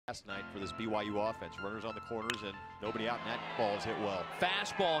last night for this BYU offense. Runners on the corners and nobody out, and that ball is hit well.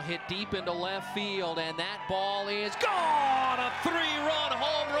 Fastball hit deep into left field, and that ball is gone! A 3-run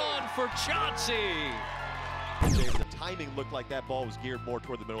home run for Chauncey. The timing looked like that ball was geared more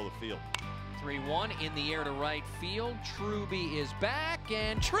toward the middle of the field. 3-1 in the air to right field. Truby is back,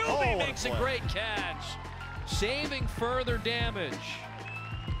 and Truby makes a great catch, saving further damage.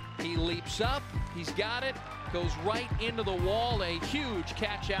 He leaps up, he's got it, goes right into the wall. A huge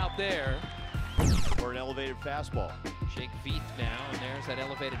catch out there. Or an elevated fastball. Jake Veith now, and there's that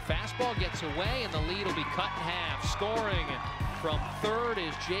elevated fastball, gets away, and the lead will be cut in half. Scoring from third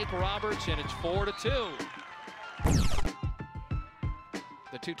is Jake Roberts, and it's 4-2.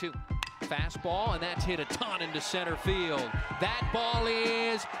 The 2-2 fastball, and that's hit a ton into center field. That ball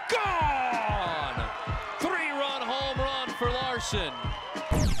is gone! 3-run home run for Larson.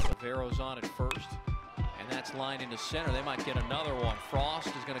 Avero's on at first, and that's lined into center. They might get another one. Frost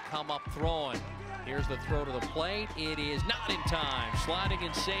is going to come up throwing. Here's the throw to the plate. It is not in time. Sliding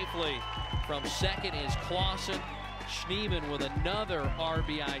in safely from second is Clausen. Schneeman with another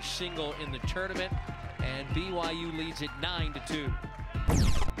RBI single in the tournament, and BYU leads it 9-2.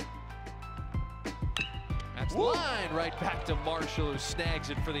 That's the line right back to Marshall, who snags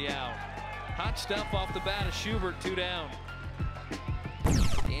it for the out. Hot stuff off the bat of Schubert, 2 down.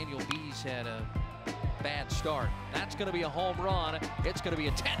 Daniel Bees had a bad start. That's going to be a home run. It's going to be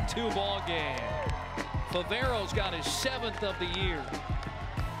a 10-2 ball game. Favero's got his 7th of the year.